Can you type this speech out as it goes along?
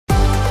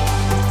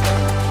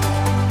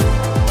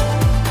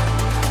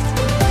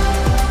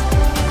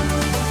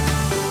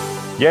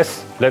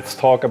Yes, let's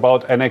talk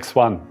about Annex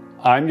 1.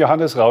 I'm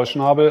Johannes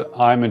Rauschnabel,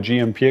 I'm a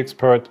GMP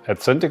expert at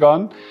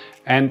Syntegon,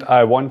 and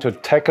I want to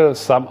tackle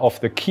some of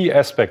the key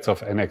aspects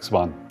of Annex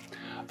 1.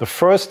 The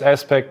first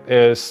aspect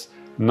is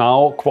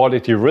now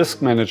quality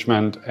risk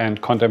management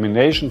and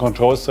contamination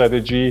control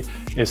strategy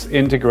is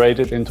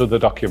integrated into the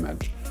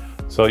document.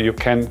 So you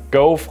can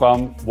go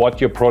from what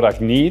your product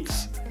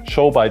needs,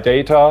 show by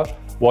data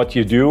what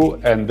you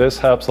do, and this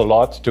helps a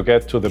lot to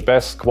get to the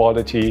best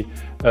quality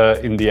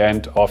in the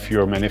end of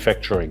your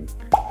manufacturing.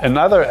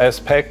 Another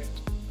aspect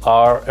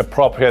are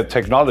appropriate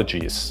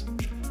technologies.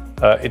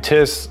 It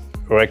is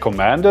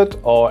recommended,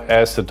 or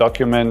as the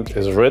document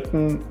is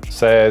written,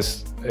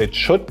 says it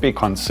should be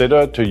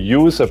considered to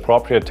use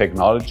appropriate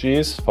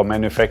technologies for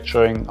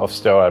manufacturing of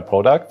sterile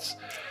products.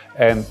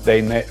 And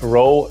they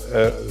row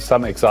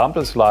some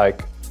examples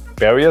like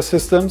barrier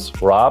systems,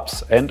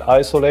 wraps and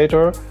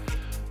isolator,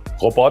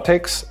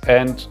 robotics,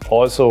 and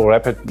also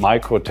rapid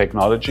micro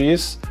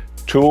technologies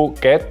to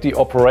get the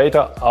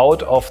operator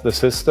out of the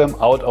system,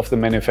 out of the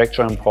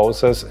manufacturing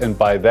process, and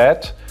by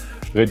that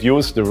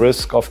reduce the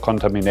risk of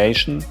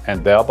contamination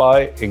and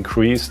thereby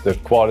increase the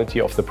quality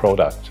of the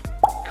product.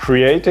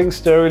 Creating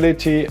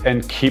sterility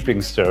and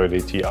keeping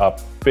sterility are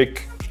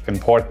big,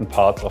 important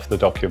parts of the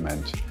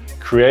document.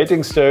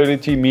 Creating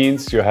sterility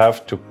means you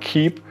have to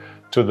keep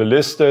to the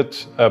listed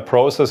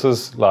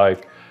processes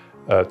like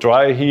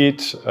dry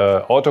heat,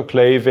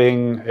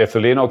 autoclaving,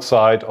 ethylene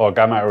oxide, or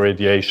gamma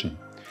irradiation.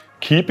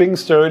 Keeping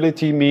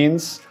sterility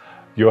means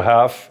you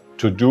have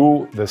to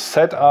do the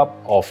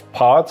setup of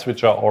parts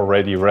which are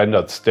already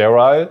rendered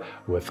sterile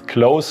with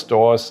closed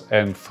doors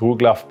and through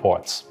glove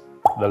ports.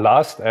 The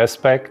last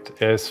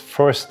aspect is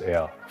first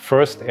air.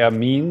 First air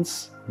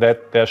means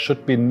that there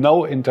should be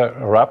no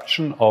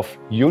interruption of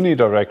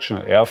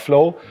unidirectional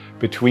airflow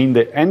between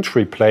the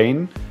entry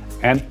plane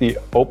and the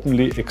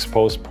openly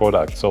exposed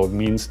product. So it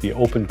means the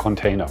open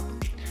container.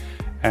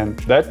 And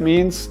that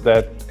means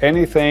that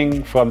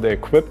anything from the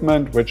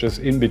equipment which is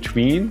in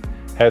between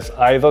has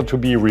either to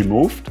be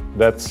removed,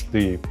 that's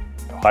the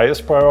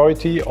highest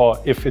priority, or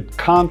if it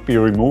can't be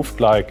removed,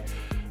 like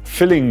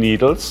filling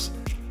needles,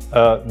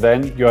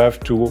 then you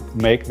have to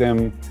make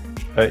them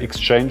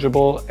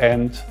exchangeable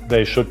and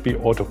they should be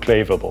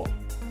autoclavable.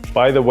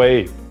 By the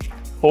way,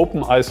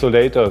 open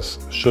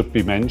isolators should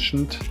be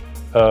mentioned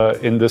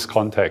in this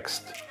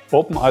context.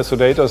 Open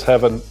isolators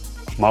have a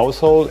mouse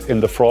hole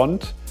in the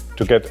front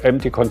to get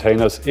empty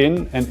containers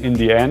in, and in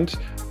the end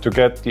to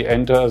get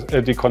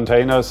the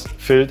containers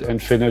filled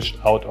and finished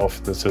out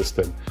of the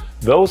system.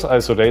 Those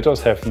isolators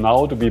have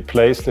now to be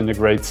placed in a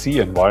grade C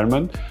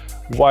environment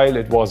while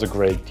it was a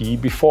grade D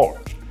before.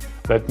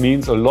 That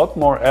means a lot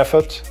more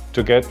effort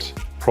to get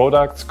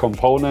products,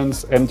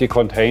 components, empty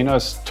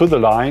containers to the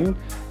line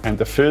and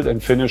the filled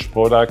and finished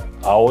product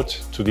out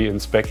to the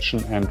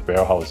inspection and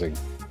warehousing.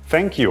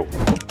 Thank you.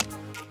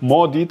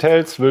 More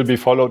details will be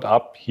followed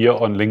up here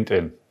on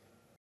LinkedIn.